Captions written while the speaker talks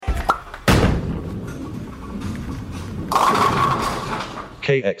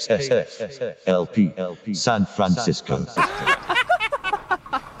KXSF LP San Francisco.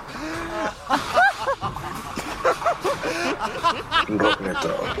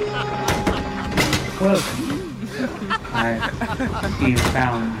 Welcome. You've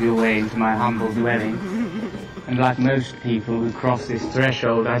found your way into my humble dwelling. And like most people who cross this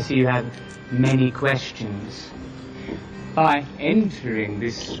threshold, I see you have many questions. By entering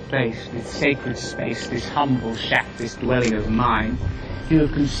this space, this sacred space, this humble shack, this dwelling of mine, you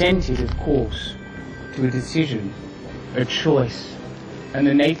have consented, of course, to a decision, a choice, and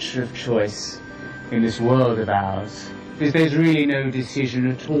the nature of choice in this world of ours. Because there's really no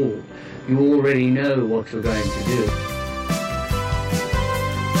decision at all. You already know what you're going to do.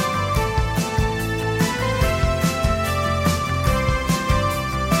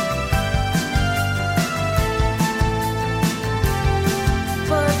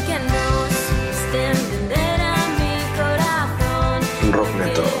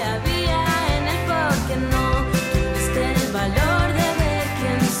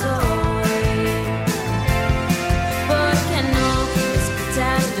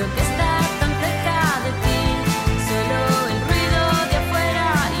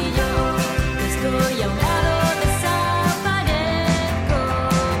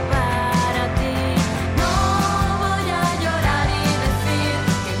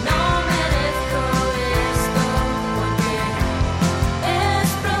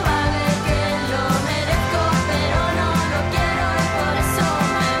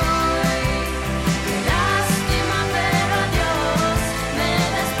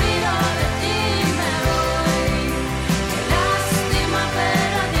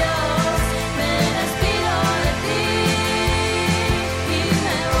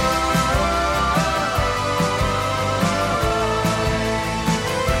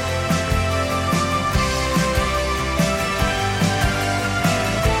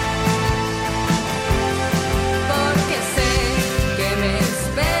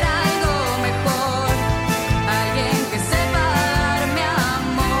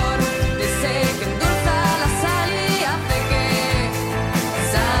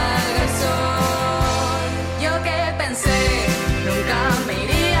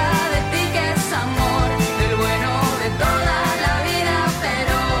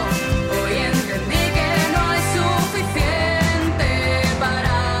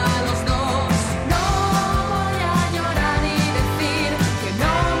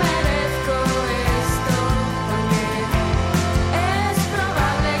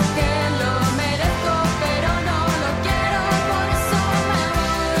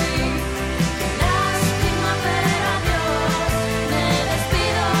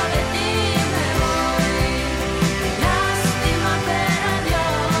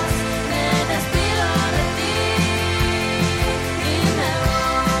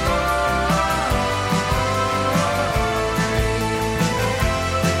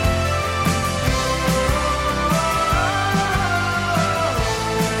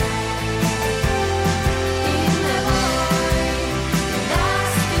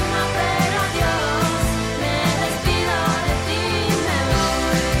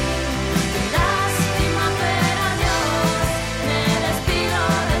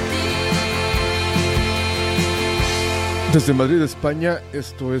 Desde Madrid, España,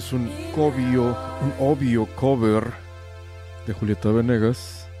 esto es un obvio cover de Julieta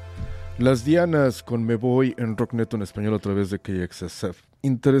Venegas. Las Dianas con Me Voy en Rockneto en español a través de KXSF.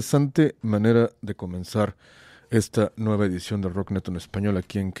 Interesante manera de comenzar esta nueva edición de Rockneto en español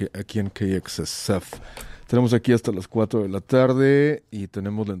aquí en KXSF. Tenemos aquí hasta las 4 de la tarde y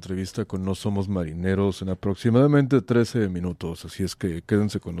tenemos la entrevista con No Somos Marineros en aproximadamente 13 minutos. Así es que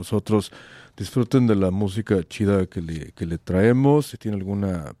quédense con nosotros, disfruten de la música chida que le traemos. Si tiene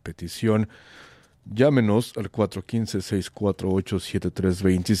alguna petición, llámenos al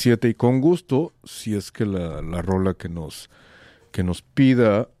 415-648-7327 y con gusto, si es que la rola que nos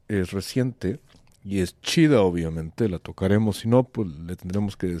pida es reciente y es chida, obviamente, la tocaremos. Si no, pues le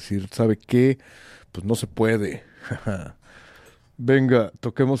tendremos que decir, ¿sabe qué? Pues no se puede. Venga,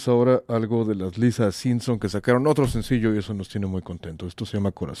 toquemos ahora algo de las Lisa Simpson, que sacaron otro sencillo y eso nos tiene muy contentos. Esto se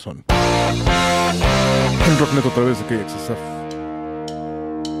llama Corazón. En Rocknet otra vez de KXSF.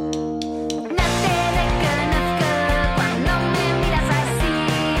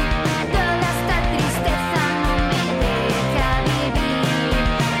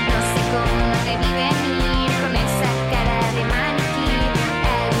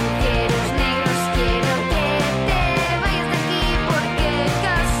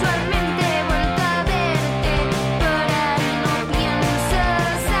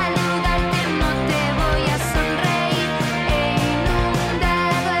 Saludarte, no te voy a sonreír.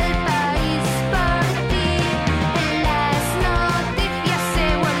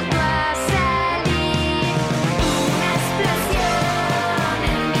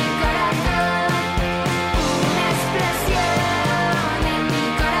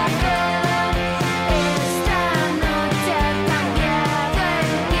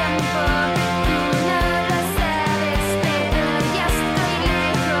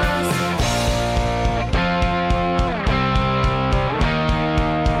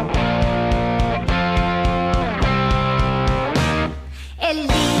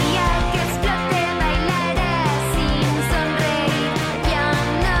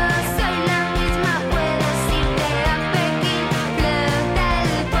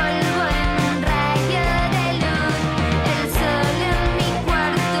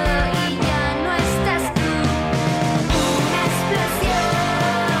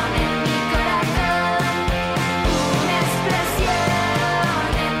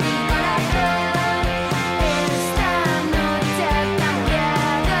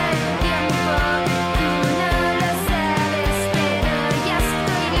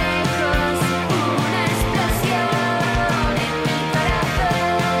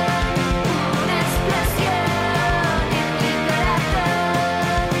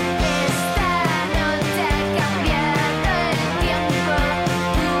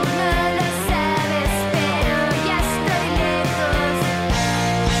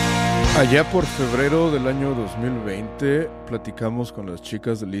 Allá por febrero del año 2020 platicamos con las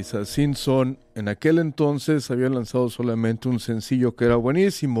chicas de Lisa Simpson. En aquel entonces habían lanzado solamente un sencillo que era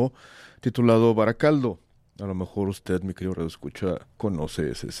buenísimo, titulado Baracaldo. A lo mejor usted, mi querido radioescucha, conoce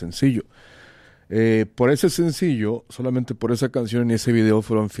ese sencillo. Por ese sencillo, solamente por esa canción y ese video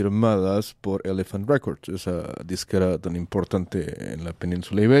fueron firmadas por Elephant Records, esa disquera tan importante en la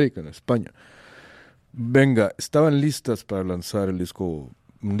península ibérica, en España. Venga, estaban listas para lanzar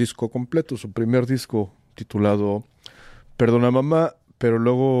un disco completo, su primer disco titulado Perdona Mamá, pero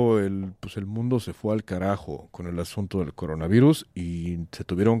luego el mundo se fue al carajo con el asunto del coronavirus y se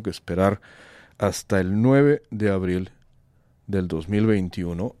tuvieron que esperar hasta el 9 de abril del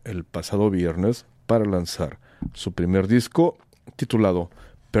 2021, el pasado viernes, para lanzar su primer disco titulado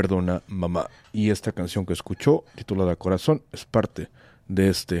Perdona Mamá. Y esta canción que escuchó, titulada Corazón, es parte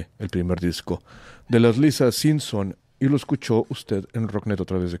de el primer disco de las Lisa Simpson, y lo escuchó usted en Rocknet a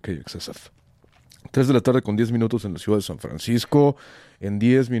través de KXSF. 3 de la tarde con 10 minutos en la ciudad de San Francisco. En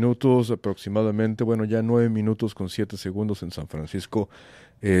 10 minutos aproximadamente, ya 9 minutos con 7 segundos en San Francisco,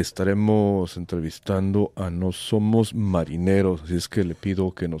 estaremos entrevistando a No Somos Marineros. Así es que le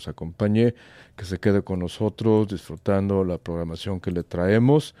pido que nos acompañe, que se quede con nosotros disfrutando la programación que le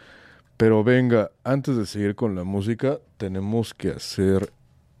traemos. Pero venga, antes de seguir con la música, tenemos que hacer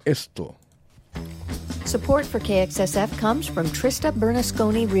esto. Support for KXSF comes from Trista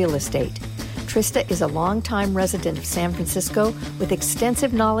Bernasconi Real Estate. Trista is a longtime resident of San Francisco with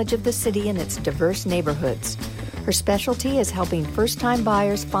extensive knowledge of the city and its diverse neighborhoods. Her specialty is helping first-time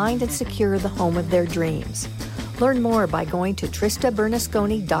buyers find and secure the home of their dreams. Learn more by going to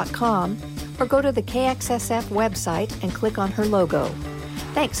TristaBernasconi.com or go to the KXSF website and click on her logo.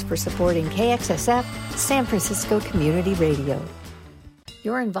 Thanks for supporting KXSF, San Francisco Community Radio.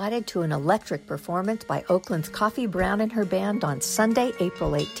 You're invited to an electric performance by Oakland's Coffee Brown and her band on Sunday,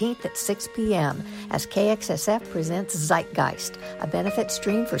 April 18th at 6 p.m. as KXSF presents Zeitgeist, a benefit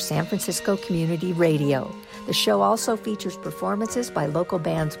stream for San Francisco Community Radio. The show also features performances by local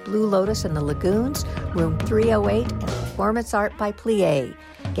bands Blue Lotus and the Lagoons, Room 308, and performance art by Plie.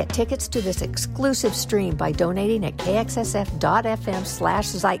 Get tickets to this exclusive stream by donating at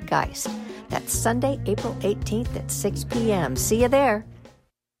kxsf.fm/Zeitgeist. That's Sunday, April 18th at 6 p.m. See you there.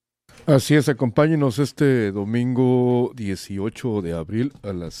 Así es, acompáñenos este domingo 18 de abril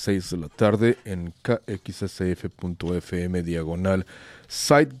a las 6 de la tarde en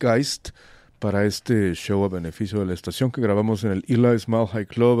kxsf.fm/Zeitgeist para este show a beneficio de la estación que grabamos en el Eli Smile High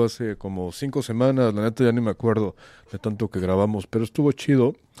Club hace como 5 semanas. La neta ya ni me acuerdo de tanto que grabamos, pero estuvo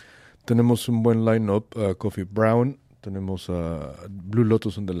chido. Tenemos un buen line-up, Coffee Brown, tenemos a Blue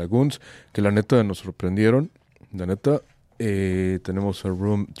Lotus and the Lagoons, que la neta nos sorprendieron, la neta. Tenemos a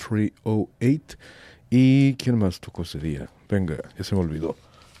Room 308 y ¿quién más tocó ese día? Venga, ya se me olvidó,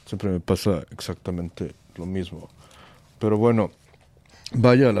 siempre me pasa exactamente lo mismo, pero bueno,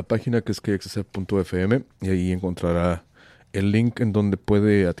 vaya a la página que es kxsf.fm y ahí encontrará el link en donde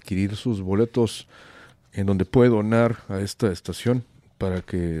puede adquirir sus boletos, en donde puede donar a esta estación para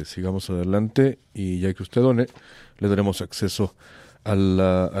que sigamos adelante, y ya que usted done le daremos acceso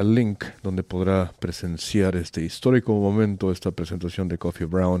al link donde podrá presenciar este histórico momento, esta presentación de Coffee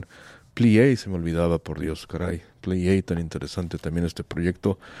Brown. Plie, se me olvidaba, por Dios, caray. Plie, tan interesante también este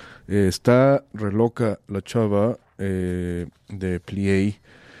proyecto. Está re loca la chava de Plie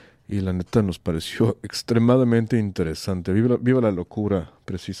y la neta nos pareció extremadamente interesante. Viva la locura,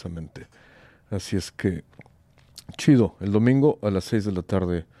 precisamente. Así es que, chido, el domingo a las 6 de la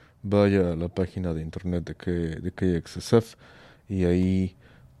tarde vaya a la página de internet de KXSF y ahí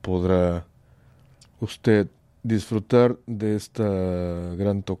podrá usted disfrutar de esta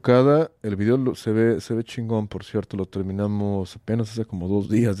gran tocada. El video se ve chingón, por cierto, lo terminamos apenas hace como 2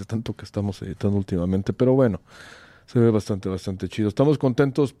 días de tanto que estamos editando últimamente, pero bueno, se ve bastante chido. Estamos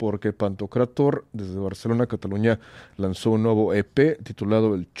contentos porque Pantocrator desde Barcelona, Cataluña, lanzó un nuevo EP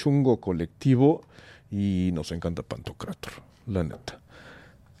titulado El Chungo Colectivo y nos encanta Pantocrator, la neta.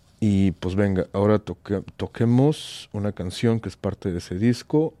 Y pues venga, ahora toquemos una canción que es parte de ese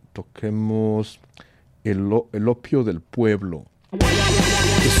disco. Toquemos el opio del pueblo,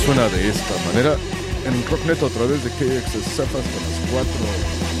 que suena de esta manera en Rocknet a través de KXSF hasta las 4.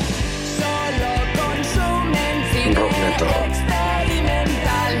 Solo consumen Rocknet.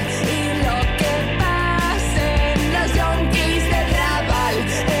 experimental y lo que pasen los yonkis de Raval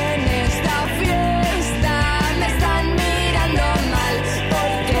en esta fiesta me están mirando mal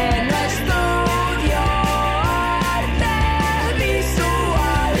porque no estudio arte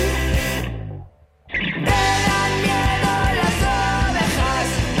visual. Te dan miedo las ovejas,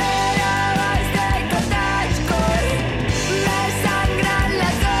 pero vas de Cotaxcoy, me sangran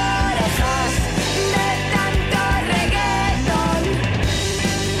las orejas.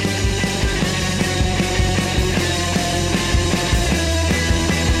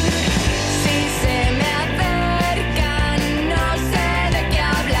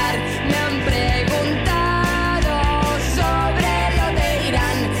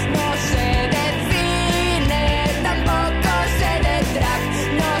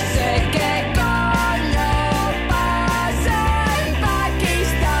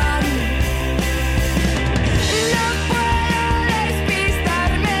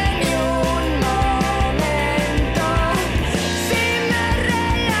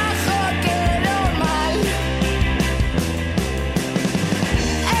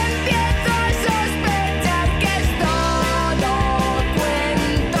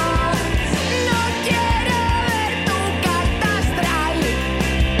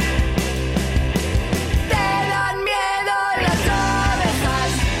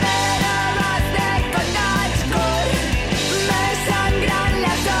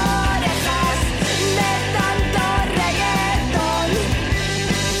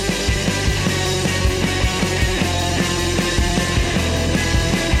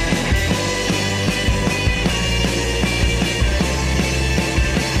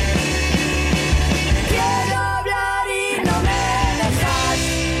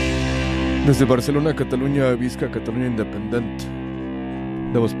 Desde Barcelona, Cataluña, Visca, Cataluña Independent.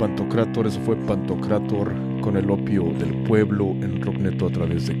 De voz Pantocrator, eso fue Pantocrator con el opio del pueblo en Rockneto a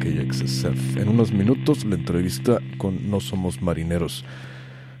través de KXSF. En unos minutos la entrevista con No Somos Marineros.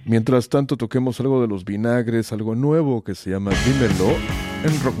 Mientras tanto toquemos algo de los vinagres, algo nuevo que se llama Dímelo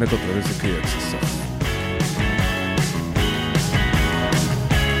en Rockneto a través de KXSF.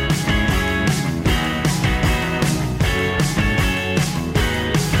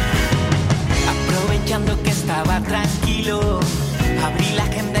 Aprovechando que estaba tranquilo, abrí la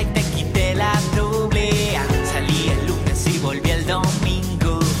agenda y te quité la doble A. Salí el lunes y volví el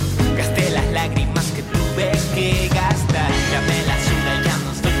domingo. Gasté las lágrimas que tuve que gastar. Ya me la suda y ya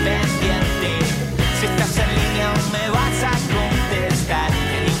no estoy pendiente. Si estás en línea aún me vas a contestar.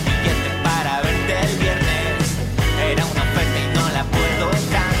 Pedí un billete para verte el viernes. Era una oferta y no la puedo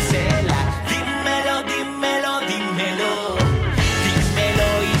cancelar. Dímelo, dímelo, dímelo. Dímelo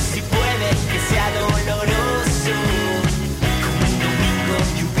y si puedes que sea doloroso, como un domingo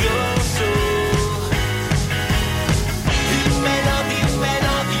lluvioso. Dímelo,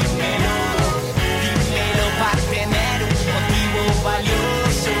 dímelo, dímelo. Dímelo para tener un motivo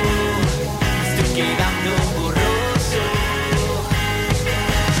valioso. Me estoy quedando borroso.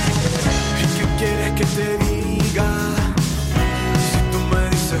 ¿Y qué quieres que te diga? Si tú me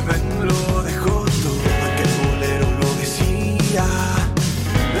dices ven, lo dejo todo. Aquel bolero lo decía.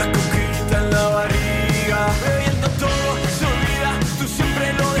 La coquita en la barriga. Bebiendo todo se olvida. Tú siempre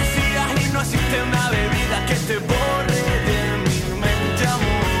lo decías y no existe una bebida que te borre de mi mente,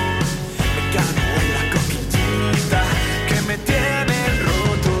 amor. Me cago en la coquillita que me tiene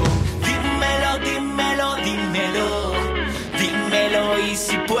roto. Dímelo, dímelo, dímelo. Dímelo y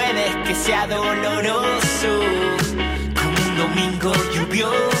si puedes que sea doloroso, como un domingo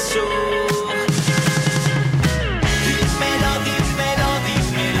lluvioso. Dímelo, dímelo,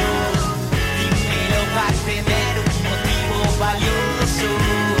 dímelo. Dímelo para tener un motivo valioso.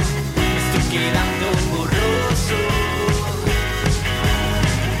 Me estoy quedando borroso.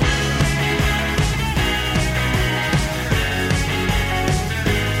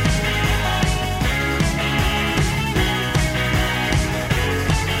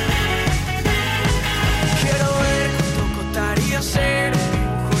 Quiero ver cuánto costaría hacer un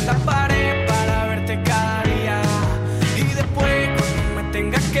dibujo en la pared para verte cada día. Y después cuando me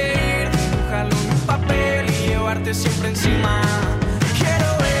tengas que ir, dibujarlo en un papel y llevarte siempre encima.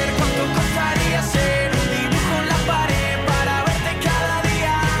 Quiero ver cuánto costaría hacer un dibujo en la pared para verte cada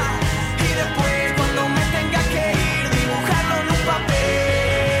día. Y después cuando me tengas que ir, dibujarlo en un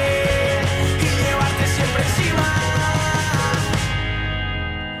papel y llevarte siempre encima.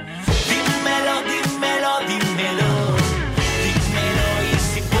 Dímelo, dímelo, dímelo. Dímelo y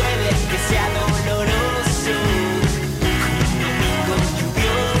si puedes que sea doloroso, como un domingo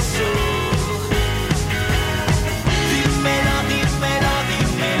lluvioso. Dímelo, dímelo,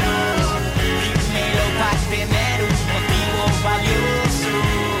 dímelo. Dímelo para tener un motivo valioso.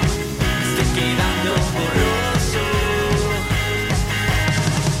 Me estoy quedando borroso.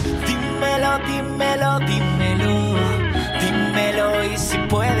 Dímelo, dímelo, dímelo. Dímelo y si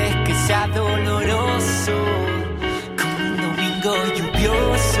puedes que sea doloroso, como un domingo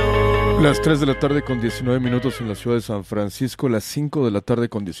lluvioso. Las 3 de la tarde con 19 minutos en la ciudad de San Francisco, las 5 de la tarde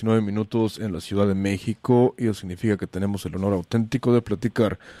con 19 minutos en la Ciudad de México, y eso significa que tenemos el honor auténtico de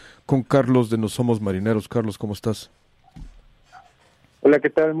platicar con Carlos de No Somos Marineros. Carlos, ¿cómo estás? Hola, ¿qué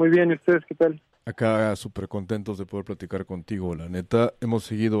tal? Muy bien, ¿y ustedes qué tal? Acá súper contentos de poder platicar contigo, la neta. Hemos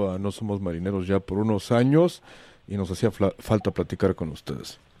seguido a No Somos Marineros ya por unos años y nos hacía falta platicar con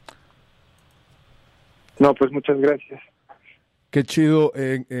ustedes. No, pues muchas gracias. Qué chido.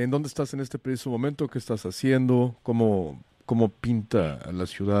 ¿En dónde estás en este preciso momento? ¿Qué estás haciendo? ¿Cómo pinta la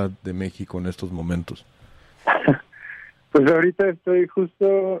Ciudad de México en estos momentos? Pues ahorita estoy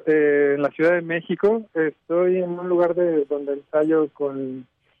justo en la Ciudad de México. Estoy en un lugar donde ensayo con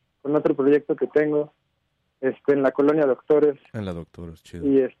otro proyecto que tengo, en la colonia Doctores. En la Doctores, chido.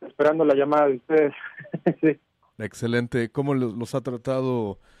 Y esperando la llamada de ustedes. Sí. Excelente. ¿Cómo los ha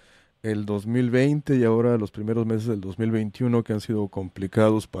tratado el 2020 y ahora los primeros meses del 2021 que han sido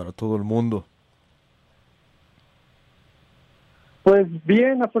complicados para todo el mundo? Pues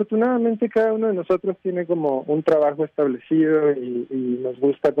bien, afortunadamente cada uno de nosotros tiene como un trabajo establecido y nos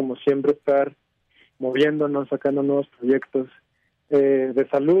gusta como siempre estar moviéndonos, sacando nuevos proyectos. De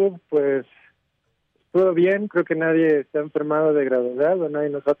salud, pues todo bien, creo que nadie se ha enfermado de gravedad o nadie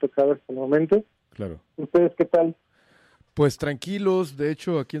nos ha tocado hasta el momento. Claro. ¿Ustedes qué tal? Pues tranquilos, de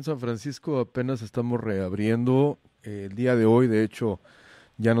hecho aquí en San Francisco apenas estamos reabriendo. El día de hoy, de hecho,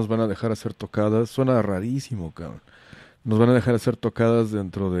 ya nos van a dejar hacer tocadas. Suena rarísimo, cabrón. nos van a dejar hacer tocadas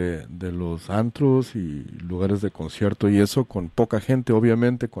dentro de los antros y lugares de concierto y eso con poca gente,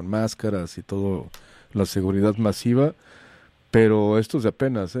 obviamente, con máscaras y todo, la seguridad masiva, pero esto es de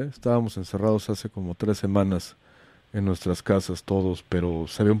apenas, ¿eh? Estábamos encerrados hace como 3 semanas en nuestras casas todos, pero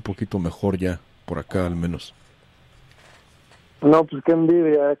se ve un poquito mejor ya, por acá al menos. No, pues qué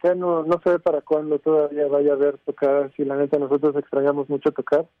envidia. Acá no sé para cuándo todavía vaya a haber tocadas y la neta nosotros extrañamos mucho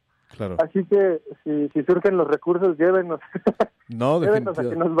tocar. Claro. Así que si surgen los recursos, llévenos. No, Llévenos a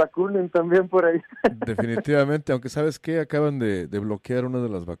que nos vacunen también por ahí. definitivamente, aunque ¿sabes qué? Acaban de bloquear una de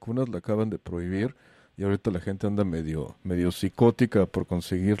las vacunas, la acaban de prohibir y ahorita la gente anda medio psicótica por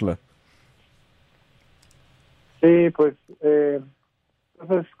conseguirla. Sí, pues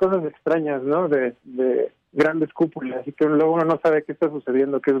cosas extrañas, ¿no? De grandes cúpulas y que luego uno no sabe qué está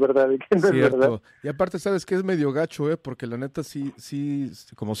sucediendo, qué es verdad y qué no es verdad. Y aparte, ¿sabes qué? Es medio gacho, porque la neta sí,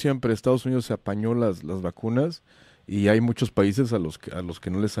 como siempre, Estados Unidos se apañó las vacunas y hay muchos países a los que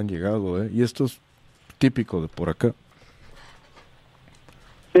no les han llegado, y esto es típico de por acá.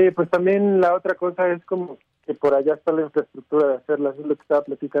 Sí, pues también la otra cosa es como que por allá está la infraestructura de hacerlas, es lo que estaba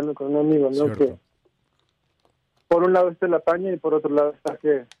platicando con un amigo, ¿no? Cierto. Que por un lado está la paña y por otro lado está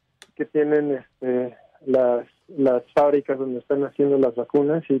que tienen las fábricas donde están haciendo las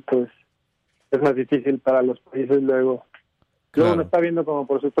vacunas y pues es más difícil para los países luego. Claro. Luego uno está viendo como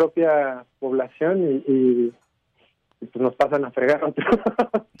por su propia población y pues nos pasan a fregar otro.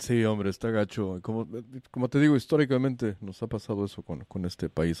 Sí, hombre, está gacho. Como te digo, históricamente nos ha pasado eso con este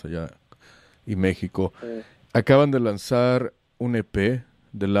país allá y México. Acaban de lanzar un EP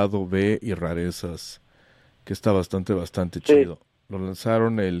del lado B y rarezas que está bastante chido. Lo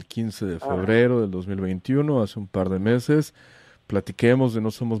lanzaron el 15 de febrero del 2021, hace un par de meses. Platiquemos de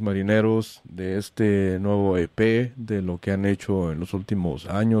No Somos Marineros, de este nuevo EP, de lo que han hecho en los últimos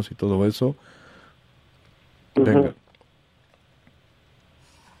años y todo eso. Venga.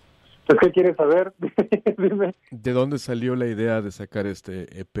 Pues, ¿qué quieres saber? Dime. ¿De dónde salió la idea de sacar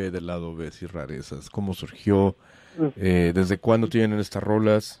este EP del lado B y rarezas? ¿Cómo surgió? ¿Desde cuándo tienen estas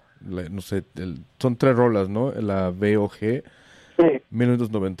rolas? No sé, son 3 rolas, ¿no? La B o G. Sí.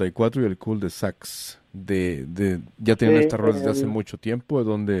 1994 y el Cool de Sax. Ya tienen estas rolas desde hace mucho tiempo.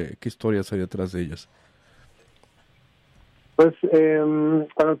 ¿Qué historias hay detrás de ellas? Pues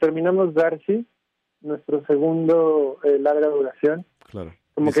cuando terminamos Darcy, nuestro segundo larga duración, claro,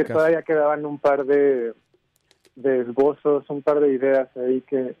 como que todavía quedaban un par de esbozos, un par de ideas ahí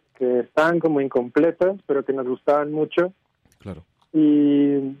que estaban como incompletas, pero que nos gustaban mucho. Claro.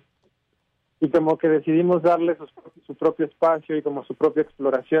 Y como que decidimos darle su propio espacio y como su propia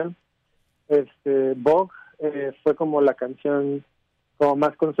exploración. Vogue fue como la canción como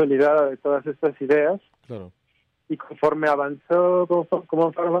más consolidada de todas estas ideas. Claro. Y conforme avanzó,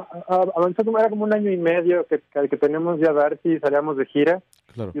 avanzó como era como 1 año y medio que teníamos ya Darcy y salíamos de gira.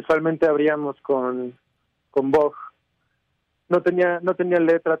 Claro. Y usualmente abríamos con Vogue. No tenía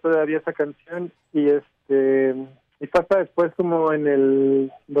letra todavía esa canción y y fue hasta después como en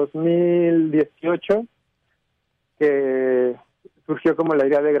el 2018 que surgió como la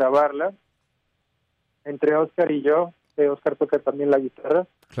idea de grabarla entre Oscar y yo. Oscar toca también la guitarra.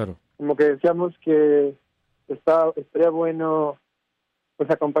 Claro. Como que decíamos que estaría bueno pues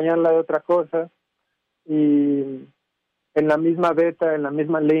acompañarla de otra cosa y en la misma beta, en la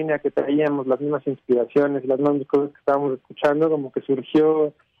misma línea que traíamos, las mismas inspiraciones, las mismas cosas que estábamos escuchando, como que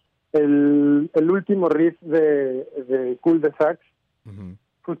surgió el último riff de Cool de Sax,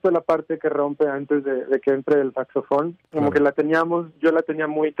 justo la parte que rompe antes de que entre el saxofón, como que yo la tenía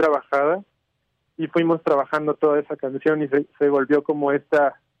muy trabajada y fuimos trabajando toda esa canción y se volvió como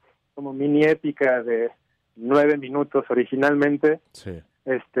esta como mini épica de 9 minutos originalmente, sí.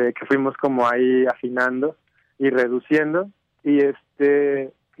 Que fuimos como ahí afinando y reduciendo y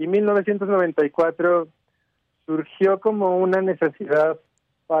 1994 surgió como una necesidad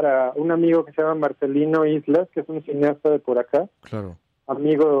para un amigo que se llama Marcelino Islas, que es un cineasta de por acá. Claro.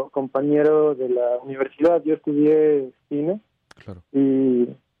 Amigo, compañero de la universidad. Yo estudié cine. Claro. Y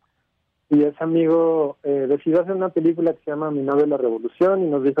ese amigo decidió hacer una película que se llama Mi novia la revolución y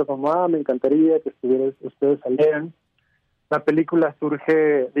nos dijo como, me encantaría que ustedes salieran. La película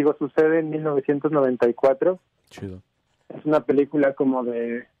sucede en 1994. Chido. Es una película como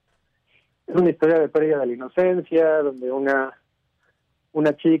es una historia de pérdida de la inocencia, donde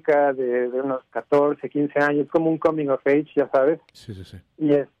una chica de unos 14, 15 años, como un coming of age, ya sabes. Sí, sí, sí.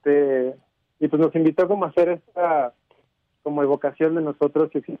 Y pues nos invitó como a hacer esta como evocación de nosotros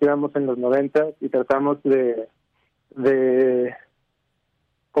que existíamos en los 90 y tratamos de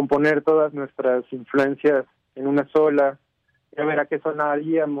componer todas nuestras influencias en una sola, y a ver a qué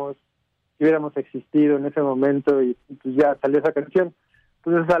sonaríamos si hubiéramos existido en ese momento, y pues ya salió esa canción.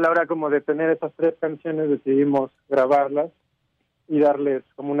 Entonces a la hora como de tener esas 3 canciones decidimos grabarlas y darles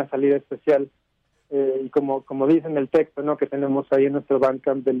como una salida especial. Y como dice en el texto, ¿no?, que tenemos ahí en nuestro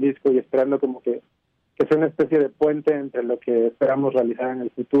Bandcamp del disco, y esperando como que sea una especie de puente entre lo que esperamos realizar en el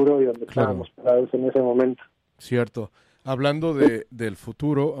futuro y donde estábamos parados en ese momento. Cierto. Hablando del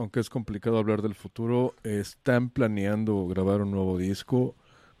futuro, aunque es complicado hablar del futuro, ¿están planeando grabar un nuevo disco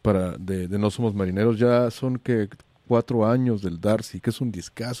de No Somos Marineros? Ya son que 4 años del Darcy, que es un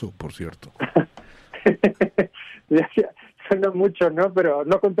discazo, por cierto. Ya suena mucho, ¿no? Pero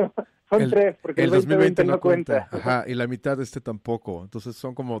no contó. Son 3, porque el 2020 no cuenta. Ajá, y la mitad de este tampoco. Entonces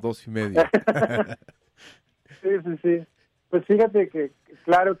son como 2 y medio. Sí. Pues fíjate que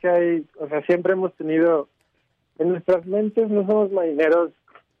claro que hay, o sea, siempre hemos tenido, en nuestras mentes No Somos Marineros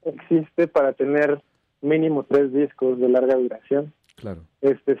existe para tener mínimo 3 discos de larga duración. Claro.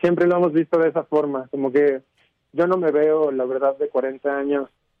 Siempre lo hemos visto de esa forma, como que yo no me veo, la verdad, de 40 años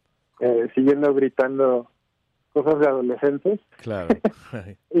siguiendo gritando cosas de adolescentes. Claro.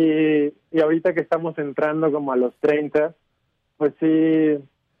 y ahorita que estamos entrando como a los 30, pues sí,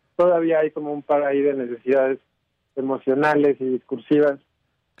 todavía hay como un par ahí de necesidades emocionales y discursivas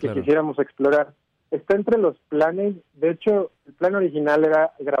que quisiéramos explorar. Está entre los planes. De hecho, el plan original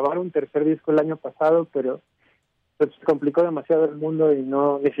era grabar un 3er disco el año pasado, pero se complicó demasiado el mundo y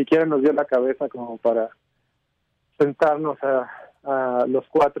ni siquiera nos dio la cabeza como para sentarnos a los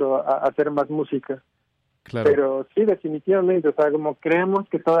 4 a hacer más música. Claro. Pero sí, definitivamente, o sea, como creemos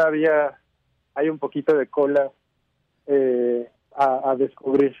que todavía hay un poquito de cola a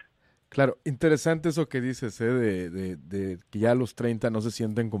descubrir. Claro, interesante eso que dices, de que ya a los 30 no se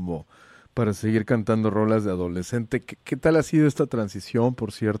sienten como para seguir cantando rolas de adolescente. ¿Qué tal ha sido esta transición,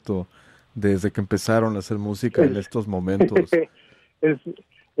 por cierto, desde que empezaron a hacer música en estos momentos? Es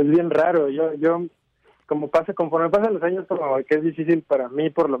bien raro. Yo conforme pasan los años, como que es difícil para mí,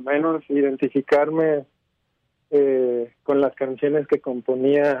 por lo menos, identificarme con las canciones que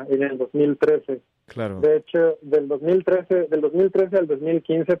componía en el 2013. Claro. De hecho, del 2013 al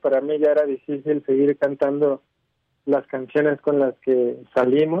 2015 para mí ya era difícil seguir cantando las canciones con las que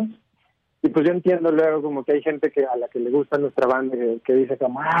salimos. Y pues yo entiendo luego como que hay gente a la que le gusta nuestra banda que dice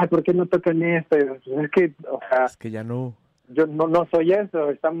como, ¿por qué no tocan esto? Y pues es que, o sea, es que ya no. Yo no soy eso,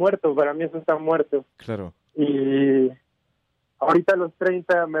 está muerto, para mí eso está muerto. Claro. Y ahorita a los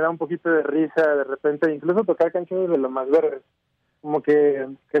 30 me da un poquito de risa de repente, incluso tocar canciones de Lo Más Verdes, como que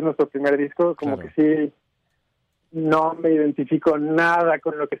es nuestro primer disco, como que sí, no me identifico nada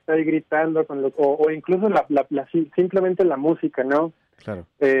con lo que estoy gritando, o incluso simplemente la música, ¿no? Claro.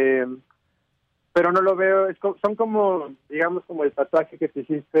 Pero no lo veo, son como, digamos, como el tatuaje que te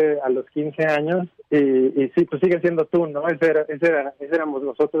hiciste a los 15 años, y sí, pues sigue siendo tú, ¿no? Ese éramos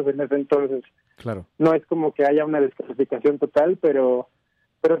nosotros en ese entonces. Claro. No es como que haya una descalificación total, pero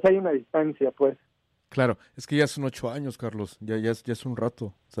sí hay una distancia, pues. Claro, es que ya son 8 años, Carlos, ya es un rato.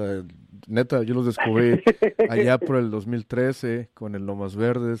 O sea, neta, yo los descubrí allá por el 2013 con el Lomas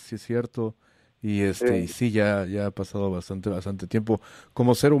Verdes, sí es cierto. Y y sí, ya ha pasado bastante tiempo.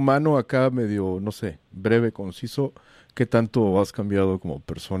 Como ser humano acá medio, no sé, breve, conciso, ¿qué tanto has cambiado como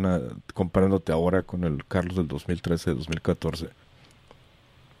persona comparándote ahora con el Carlos del 2013, 2014?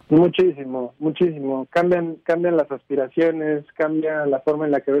 Muchísimo. Cambian las aspiraciones, cambia la forma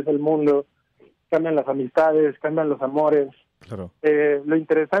en la que ves el mundo, cambian las amistades, cambian los amores. Claro. Lo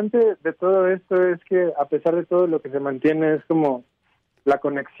interesante de todo esto es que a pesar de todo lo que se mantiene es como la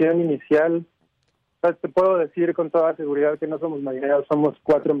conexión inicial. Te puedo decir con toda seguridad que No Somos Marineros, somos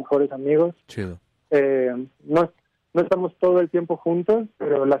 4 mejores amigos. Chido. No estamos todo el tiempo juntos,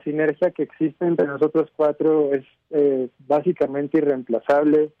 pero la sinergia que existe entre nosotros 4 es básicamente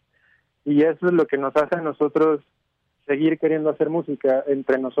irreemplazable, y eso es lo que nos hace a nosotros seguir queriendo hacer música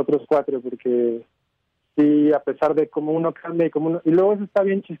entre nosotros 4, porque sí, a pesar de cómo uno cambia y luego eso está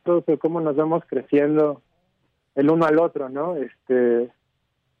bien chistoso, cómo nos vamos creciendo el uno al otro, ¿no?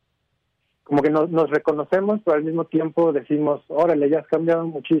 Como que nos reconocemos, pero al mismo tiempo decimos, órale, ya has cambiado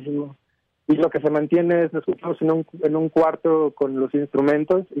muchísimo. Y lo que se mantiene es, nos escuchamos en un cuarto con los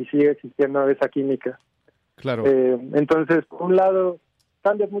instrumentos y sigue existiendo esa química. Claro. Entonces, por un lado,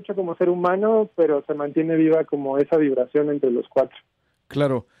 cambias mucho como ser humano, pero se mantiene viva como esa vibración entre los 4.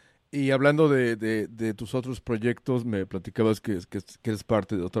 Claro. Y hablando de tus otros proyectos, me platicabas que eres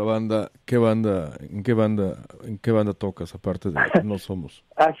parte de otra banda. ¿En qué banda tocas aparte de No Somos?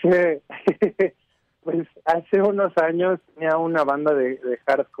 Hace unos años tenía una banda de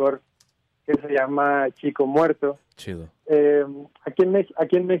hardcore que se llama Chico Muerto. Chido. Aquí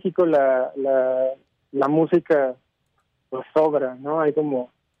en México la música pues sobra, ¿no? Hay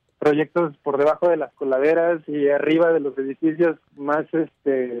como proyectos por debajo de las coladeras y arriba de los edificios más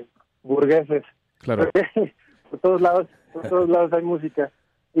burgueses. Claro. Por todos lados hay música.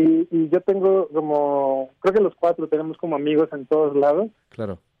 Y yo tengo creo que los 4 tenemos como amigos en todos lados.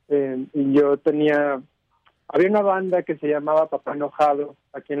 Claro. Y había una banda que se llamaba Papá Enojado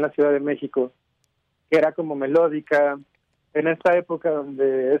aquí en la Ciudad de México, que era como melódica, en esta época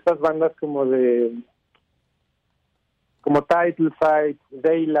donde estas bandas como Title Fight,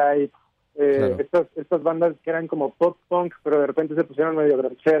 Daylight, Claro. estas bandas que eran como pop punk, pero de repente se pusieron medio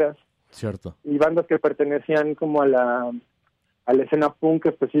grancheras, Cierto. y bandas que pertenecían como a la escena punk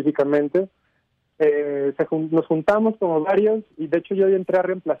específicamente. Nos juntamos como varios, y de hecho yo entré a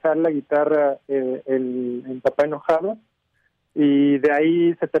reemplazar la guitarra en Papá Enojado, y de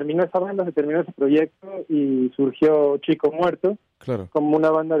ahí se terminó esa banda, se terminó ese proyecto, y surgió Chico Muerto, Claro. como una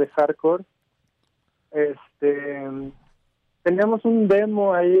banda de hardcore. Teníamos un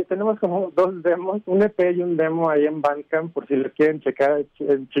demo ahí, tenemos como 2 demos, un EP y un demo ahí en Bandcamp, por si lo quieren checar,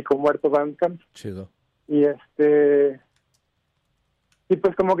 en Chico Muerto Bandcamp. Chido. Y y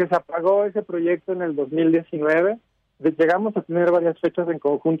pues como que se apagó ese proyecto en el 2019. Llegamos a tener varias fechas en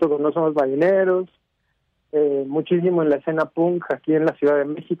conjunto con No Somos Balleneros, muchísimo en la escena punk aquí en la Ciudad de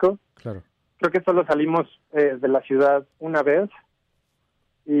México. Claro. Creo que solo salimos de la ciudad una vez,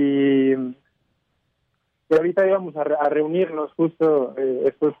 y ahorita íbamos a reunirnos justo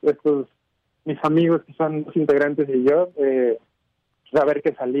estos mis amigos que son 2 integrantes y yo, a ver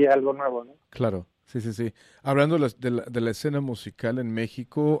que salía algo nuevo, ¿no? Claro. Sí. Hablando de la escena musical en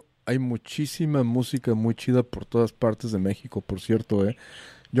México, hay muchísima música muy chida por todas partes de México, por cierto, ¿eh?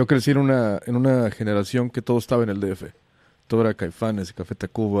 Yo crecí en una generación que todo estaba en el DF. Todo era Caifanes y Café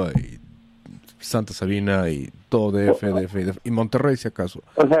Tacuba y Santa Sabina y todo DF. Y Monterrey, si acaso.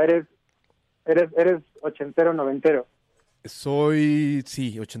 O sea, eres ochentero, noventero.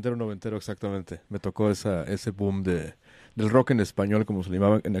 Sí, ochentero, noventero, exactamente. Me tocó ese boom del rock en español, como se le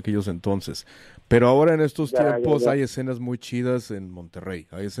llamaba en aquellos entonces. Pero ahora en estos tiempos hay escenas muy chidas en Monterrey,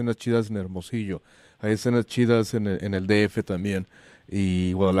 hay escenas chidas en Hermosillo, hay escenas chidas en el DF también,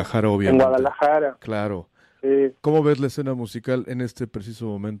 y Guadalajara, obviamente. En Guadalajara. Claro. Sí. ¿Cómo ves la escena musical en este preciso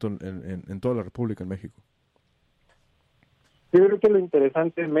momento en toda la República, en México? Yo creo que lo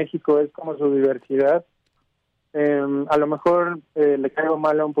interesante en México es como su diversidad. A lo mejor le caigo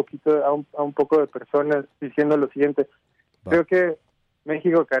mal a un poco de personas diciendo lo siguiente. Creo que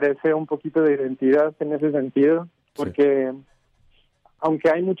México carece un poquito de identidad en ese sentido, porque aunque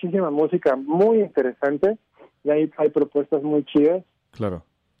hay muchísima música muy interesante y hay propuestas muy chidas, claro,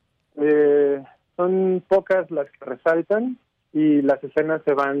 son pocas las que resaltan, y las escenas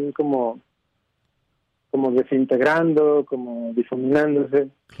se van como desintegrando, como difuminándose.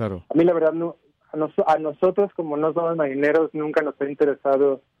 Claro. A mí la verdad a nosotros como No Somos Marineros nunca nos ha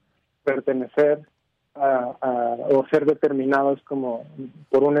interesado pertenecer o ser determinados como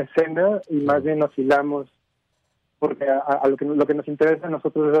por una escena, y más bien oscilamos, porque lo que nos interesa a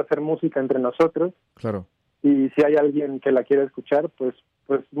nosotros es hacer música entre nosotros. Claro. Y si hay alguien que la quiere escuchar, pues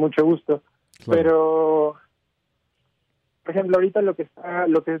mucho gusto. Claro. Pero por ejemplo, ahorita lo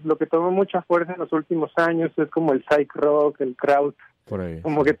que tomó mucha fuerza en los últimos años es como el psych rock, el kraut. Por ahí,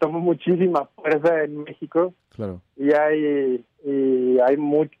 como que tomó muchísima fuerza en México. Claro. Y hay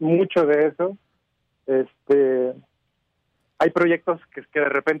mucho de eso. Hay proyectos que de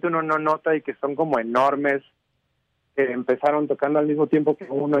repente uno no nota y que son como enormes, que empezaron tocando al mismo tiempo que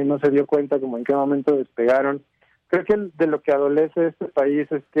uno y no se dio cuenta como en qué momento despegaron. Creo que de lo que adolece este país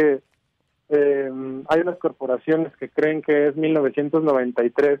es que hay unas corporaciones que creen que es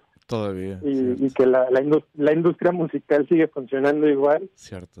 1993 todavía y que la industria musical sigue funcionando igual.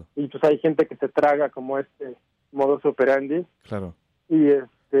 Cierto. Y pues hay gente que se traga como este modus operandi. Claro. Y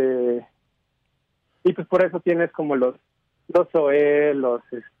pues por eso tienes como los OE,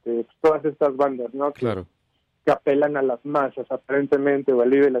 todas estas bandas, ¿no? Claro. Que apelan a las masas aparentemente, o al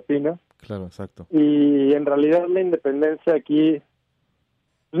Vive Latino. Claro, exacto. Y en realidad la independencia aquí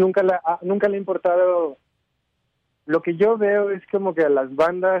nunca le ha importado. Lo que yo veo es como que a las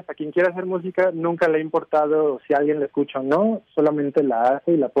bandas, a quien quiera hacer música, nunca le ha importado si alguien la escucha o no, solamente la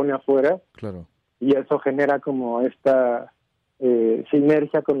hace y la pone afuera. Claro. Y eso genera como esta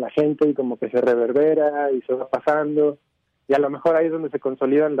sinergia con la gente, y como que se reverbera y se va pasando, y a lo mejor ahí es donde se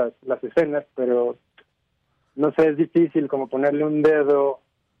consolidan las escenas, pero no sé, es difícil como ponerle un dedo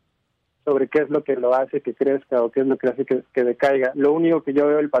sobre qué es lo que lo hace que crezca o qué es lo que hace que decaiga. Lo único que yo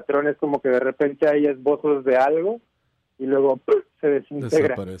veo el patrón es como que de repente hay esbozos de algo y luego ¡pum!, se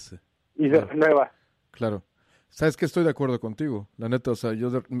desintegra. Desaparece. Y se renueva. Claro. ¿Sabes qué? Estoy de acuerdo contigo, la neta. O sea,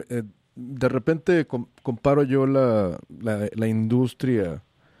 yo de repente comparo yo la industria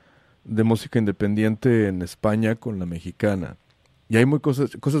de música independiente en España con la mexicana. Y hay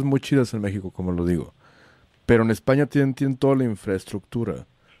cosas muy chidas en México, como lo digo. Pero en España tienen toda la infraestructura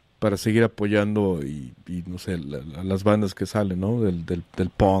para seguir apoyando y no sé, las bandas que salen, ¿no? Del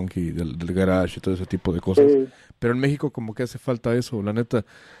punk y del garage y todo ese tipo de cosas. Sí. Pero en México como que hace falta eso, la neta.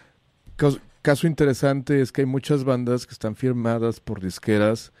 Caso interesante es que hay muchas bandas que están firmadas por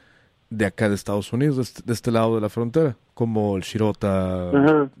disqueras de acá de Estados Unidos, de este lado de la frontera, como el Shirota.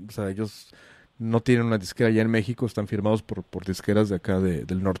 Ajá. O sea, ellos no tienen una disquera allá en México, están firmados por disqueras de acá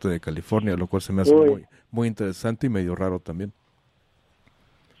del norte de California, lo cual se me hace Uy. muy, muy interesante y medio raro también.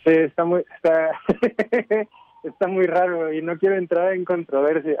 Sí, está está muy raro y no quiero entrar en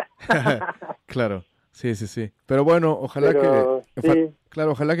controversia. Claro, sí. Pero bueno, ojalá Pero, sí.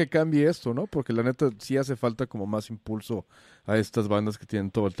 claro, ojalá que cambie esto, ¿no? Porque la neta sí hace falta como más impulso a estas bandas que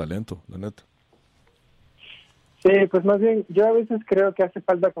tienen todo el talento, la neta. Sí, pues más bien, yo a veces creo que hace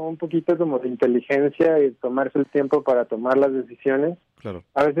falta como un poquito como de inteligencia y tomarse el tiempo para tomar las decisiones. Claro,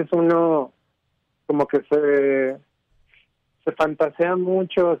 A veces uno como que se fantasea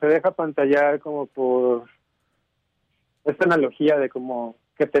mucho, se deja pantallar como por esta analogía de como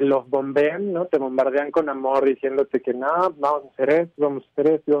que te los bombean, ¿no? Te bombardean con amor diciéndote que no, vamos a hacer esto, vamos a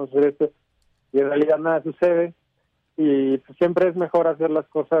hacer esto, vamos a hacer esto. Y en realidad nada sucede. Y pues siempre es mejor hacer las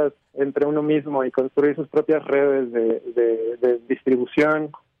cosas entre uno mismo y construir sus propias redes de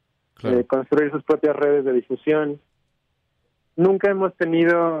distribución, claro. construir sus propias redes de difusión. Nunca hemos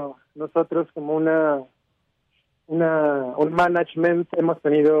tenido nosotros como un management, hemos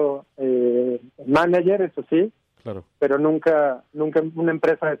tenido manager, eso sí, Claro, pero nunca una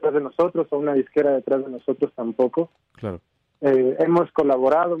empresa detrás de nosotros o una disquera detrás de nosotros tampoco. claro. Hemos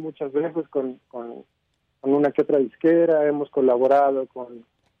colaborado muchas veces con una que otra disquera, hemos colaborado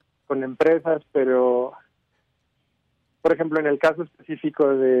con empresas, pero por ejemplo en el caso específico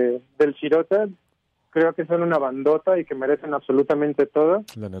del Shirota, creo que son una bandota y que merecen absolutamente todo.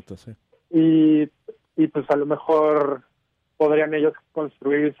 La neta, sí. Y pues a lo mejor podrían ellos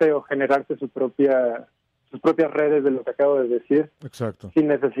construirse o generarse sus propias redes de lo que acabo de decir, Exacto. sin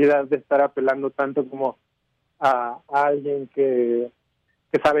necesidad de estar apelando tanto como a alguien que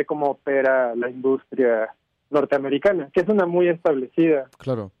sabe cómo opera la industria norteamericana, que es una muy establecida,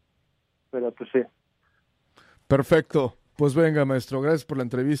 Claro. pero pues sí. Perfecto. Pues venga, maestro, gracias por la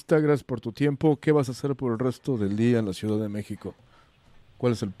entrevista, gracias por tu tiempo. ¿Qué vas a hacer por el resto del día en la Ciudad de México?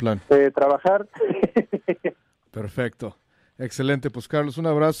 ¿Cuál es el plan? Trabajar. Perfecto. Excelente. Pues Carlos, un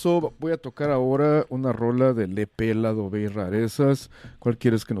abrazo. Voy a tocar ahora una rola de EP, Lado B y Rarezas. ¿Cuál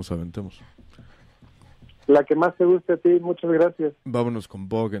quieres que nos aventemos? La que más te guste a ti, muchas gracias. Vámonos con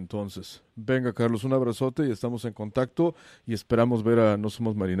Bog entonces. Venga, Carlos, un abrazote y estamos en contacto y esperamos ver a No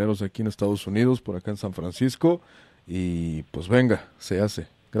Somos Marineros aquí en Estados Unidos, por acá en San Francisco. Y pues venga, se hace.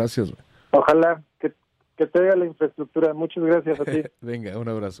 Gracias, güey. Ojalá que te haga la infraestructura. Muchas gracias a ti. Venga, un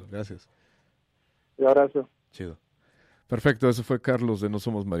abrazo. Gracias. Un abrazo. Chido. Perfecto, eso fue Carlos de No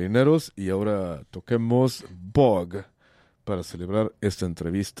Somos Marineros y ahora toquemos Bog para celebrar esta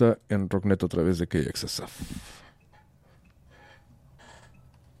entrevista en Rocknet a través de KXSF.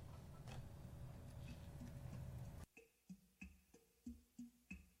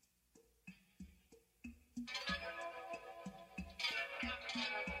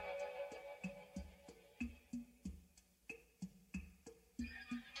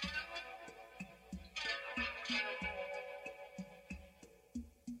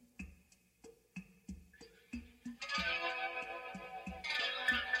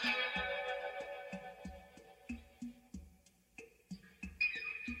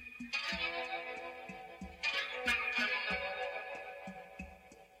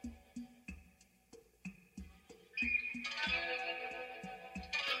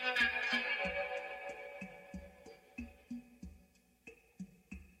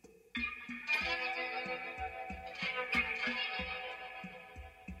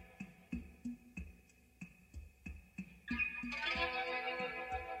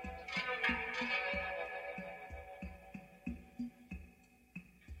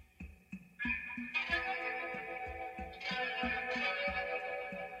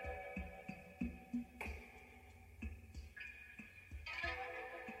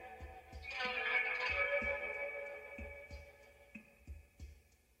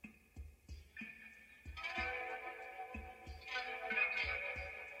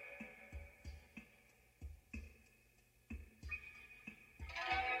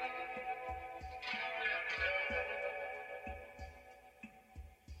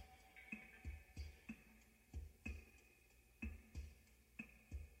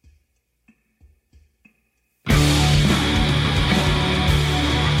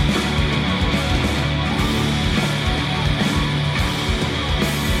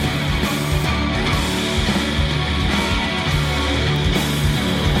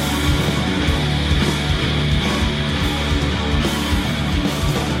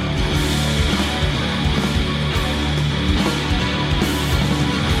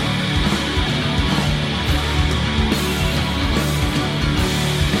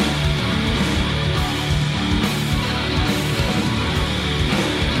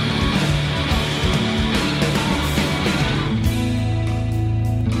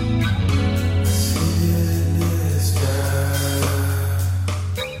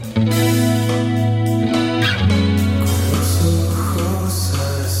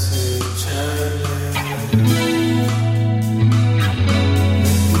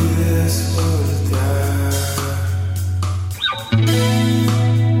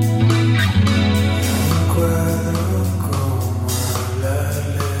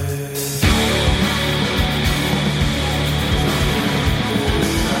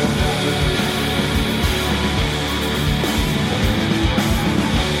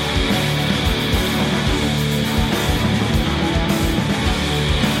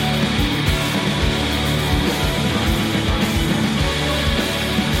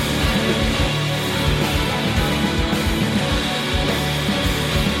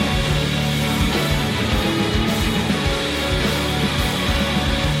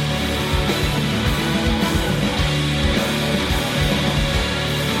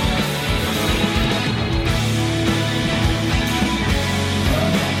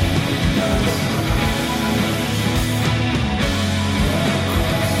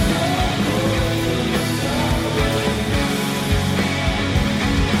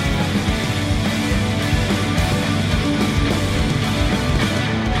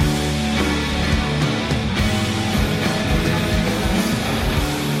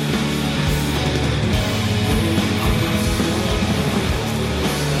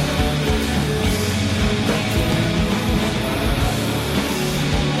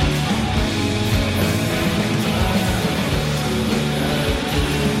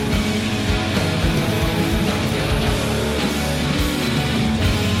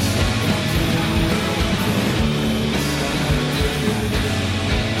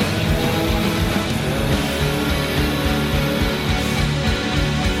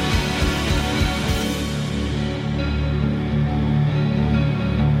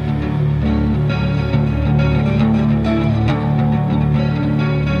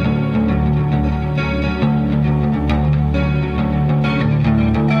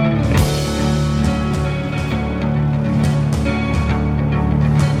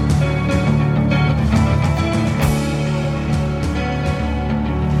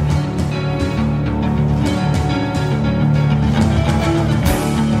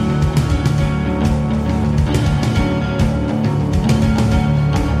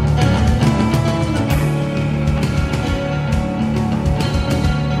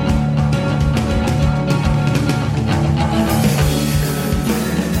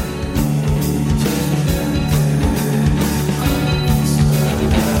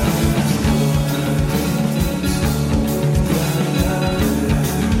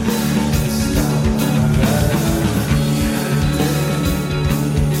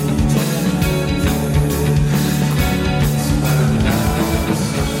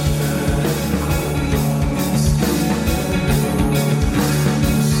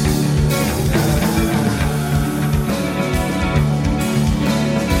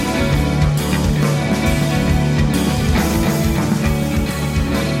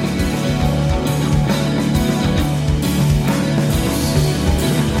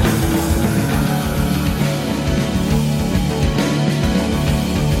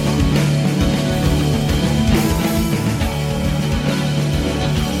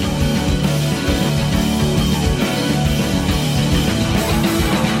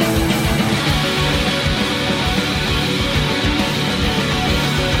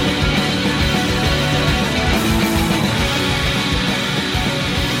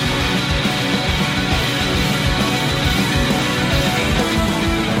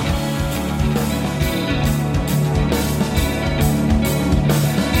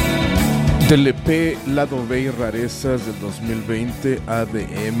 TLP, Lado B y Rarezas del 2020,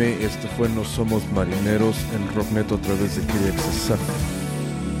 ADM. Esto fue No Somos Marineros en Rockneto a través de KXSF.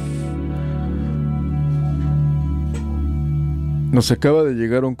 Nos acaba de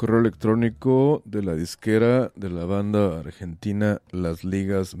llegar un correo electrónico de la disquera de la banda argentina Las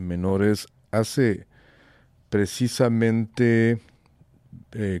Ligas Menores hace precisamente,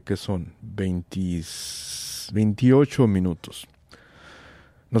 ¿qué son? 28 minutos.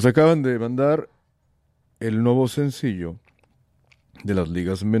 Nos acaban de mandar el nuevo sencillo de Las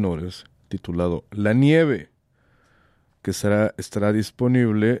Ligas Menores titulado La Nieve, que estará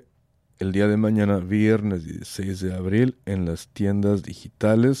disponible el día de mañana, viernes 16 de abril, en las tiendas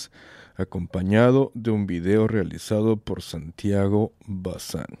digitales, acompañado de un video realizado por Santiago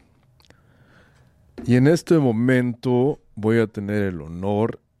Bazán. Y en este momento voy a tener el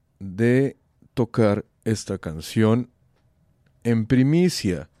honor de tocar esta canción en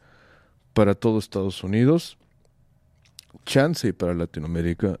primicia para todo Estados Unidos, chance y para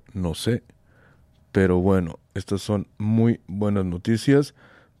Latinoamérica, no sé, pero bueno, estas son muy buenas noticias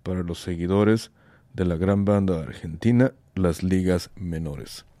para los seguidores de la gran banda argentina Las Ligas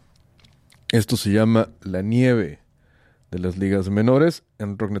Menores. Esto se llama La Nieve de Las Ligas Menores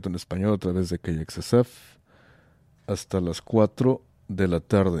en Rocknet en español a través de KXSF hasta las 4 de la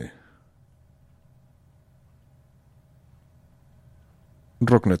tarde.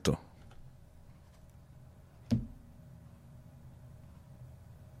 Rockneto.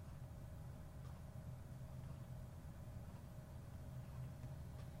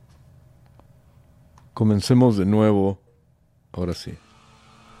 Comencemos de nuevo, ahora sí.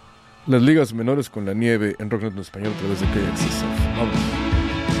 Las Ligas Menores con La Nieve en Rocknet en español a través de KXSF. Vamos.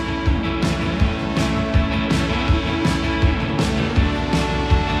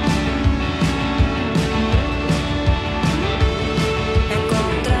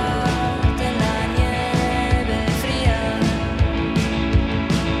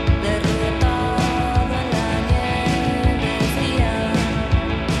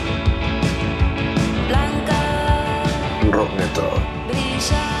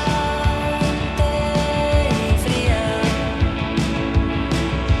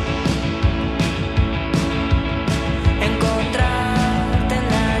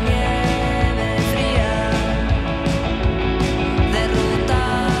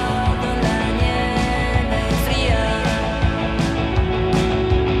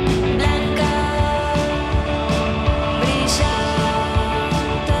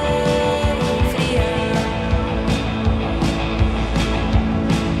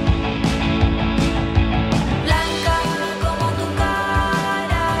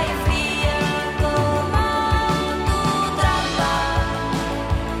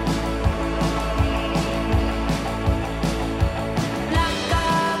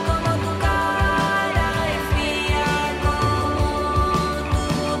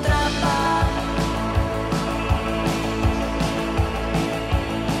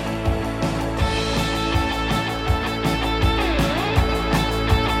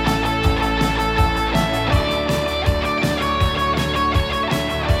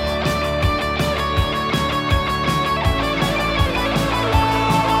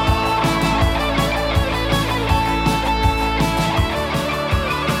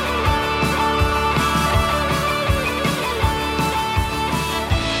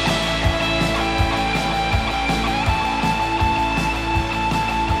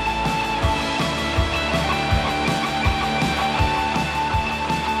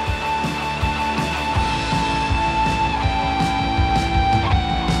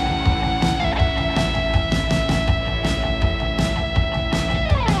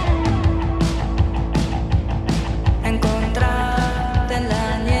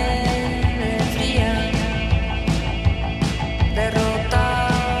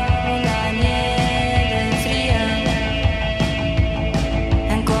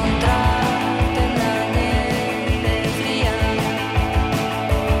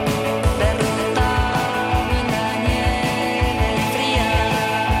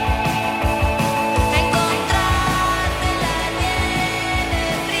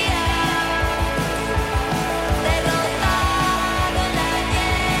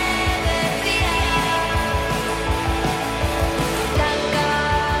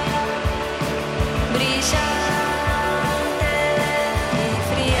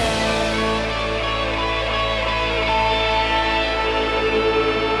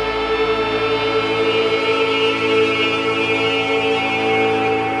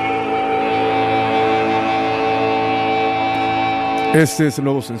 Este es el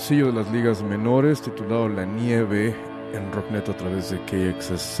nuevo sencillo de Las Ligas Menores titulado La Nieve en Rocknet a través de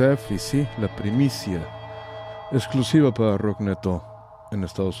KXSF. Y sí, la primicia exclusiva para Rockneto en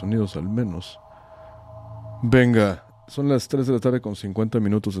Estados Unidos al menos. Venga, son las 3 de la tarde con 50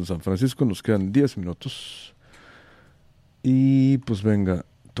 minutos en San Francisco. Nos quedan 10 minutos. Y pues venga,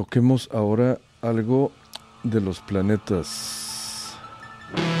 toquemos ahora algo de los planetas.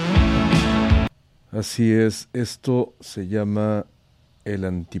 Así es, esto se llama el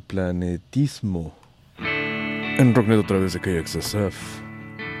antiplanetismo en Rocknet a través de KXSF.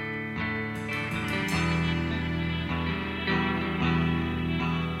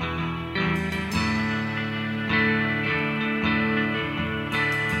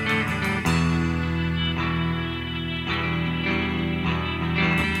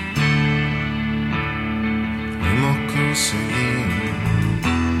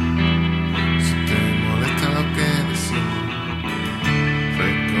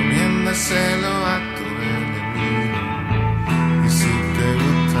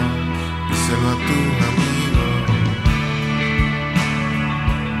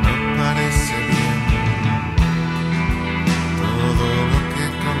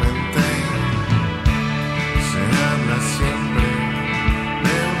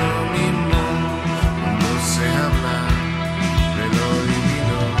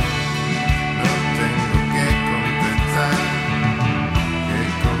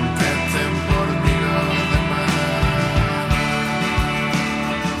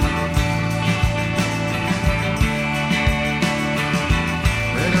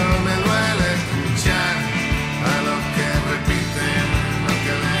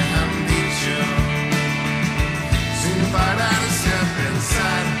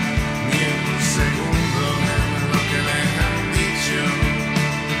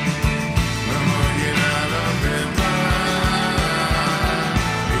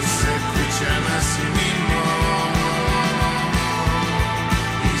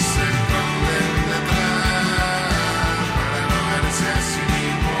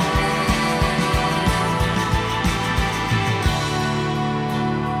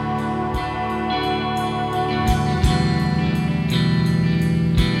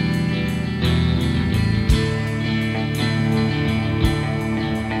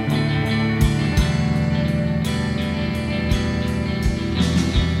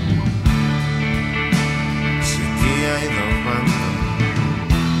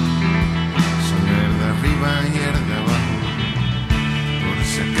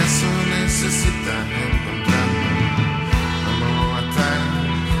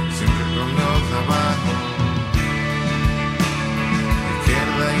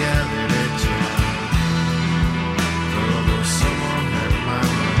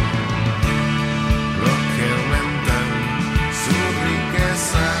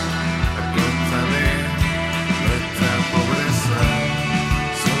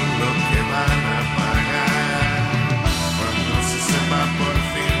 Por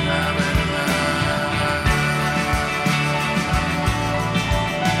fin la verdad.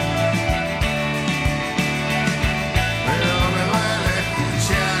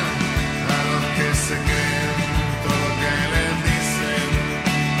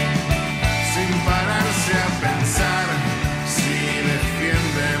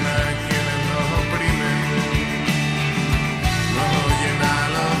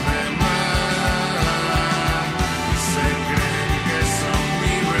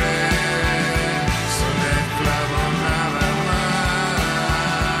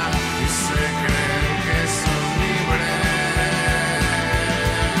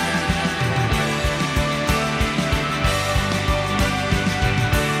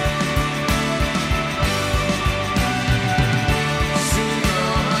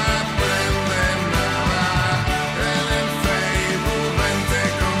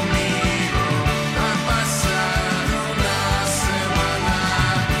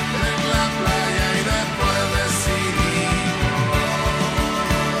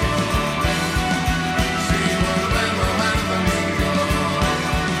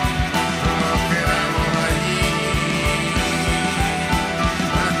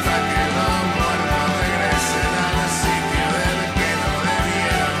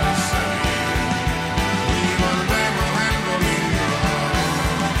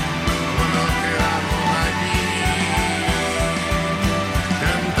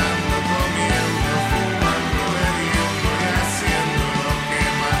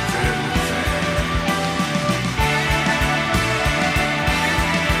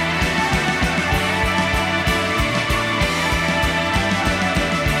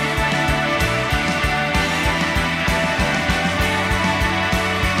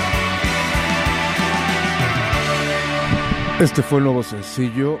 Este fue el nuevo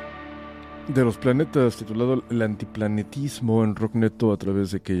sencillo de Los Planetas, titulado El Antiplanetismo, en Rockneto a través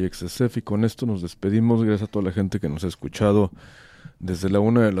de KXSF. Y con esto nos despedimos. Gracias a toda la gente que nos ha escuchado desde la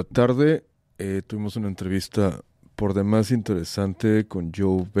 1 de la tarde. Tuvimos una entrevista por demás interesante con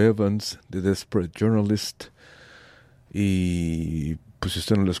Joe Bevans de Desperate Journalist. Y pues si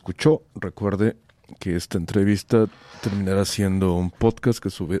usted no lo escuchó, recuerde que esta entrevista terminará siendo un podcast que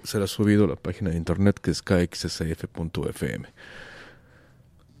será subido a la página de internet, que es kxsf.fm.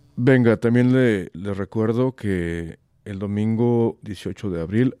 Venga, también le recuerdo que el domingo 18 de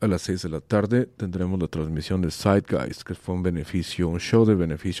abril a las 6 de la tarde tendremos la transmisión de Zeitgeist, que fue un show de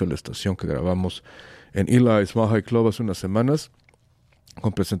beneficio a la estación que grabamos en Eli's Mile Club hace unas semanas,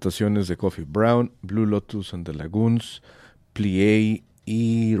 con presentaciones de Coffee Brown, Blue Lotus and the Lagoons, Plie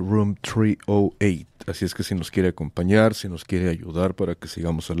y Room 308. Así es que si nos quiere acompañar, si nos quiere ayudar para que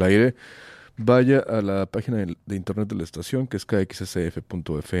sigamos al aire, vaya a la página de internet de la estación, que es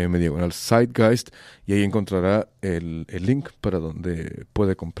kxsf.fm/Zeitgeist, y ahí encontrará el link para donde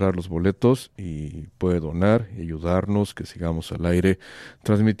puede comprar los boletos y puede donar y ayudarnos, que sigamos al aire,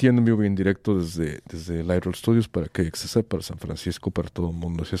 transmitiendo en vivo y en directo desde Lightroll Studios para KXSF, para San Francisco, para todo el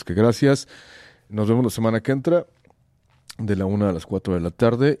mundo. Así es que gracias. Nos vemos la semana que entra, de la 1 a las 4 de la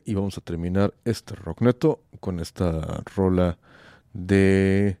tarde, y vamos a terminar este Rockneto con esta rola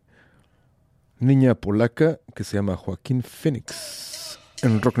de niña polaca que se llama Joaquín Phoenix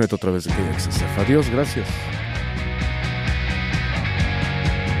en Rockneto a través de KXSF. Adiós, gracias.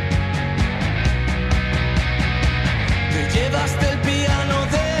 Te llevaste el piano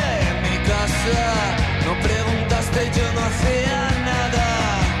de mi casa, no preguntaste, yo no hacía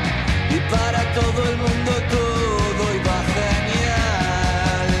nada, y para todo el mundo todo iba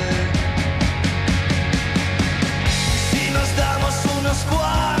genial. Si nos damos unos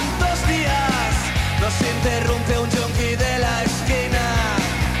cuantos días, nos interrumpe un yonki de la esquina,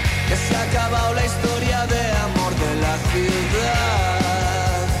 que se ha acabado la historia de amor de la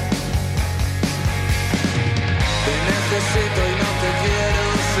ciudad. Te necesito y no te quiero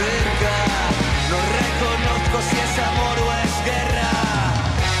cerca, no reconozco si es amor o es guerra,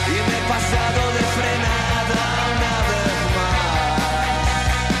 y me he pasado de frenada una vez más.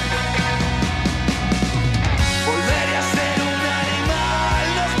 Volveré a ser un animal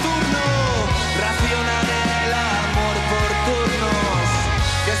nocturno, racionaré el amor por turnos,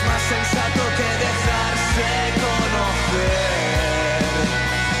 que es más sensato que dejarse conocer.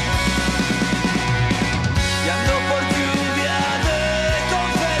 Y ando por lluvia de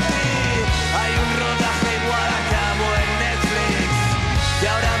confeti, hay un rodaje igual a cabo en Netflix, y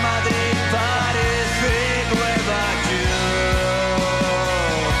ahora Madrid parece Nueva York.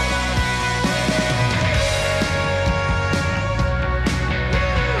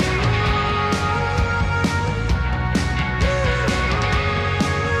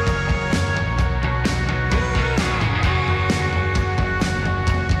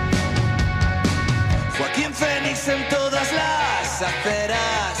 Joaquín Phoenix en todas las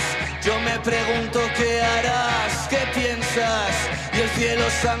aceras, yo me pregunto qué harás, qué piensas, y el cielo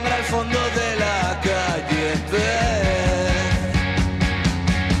sangra al fondo de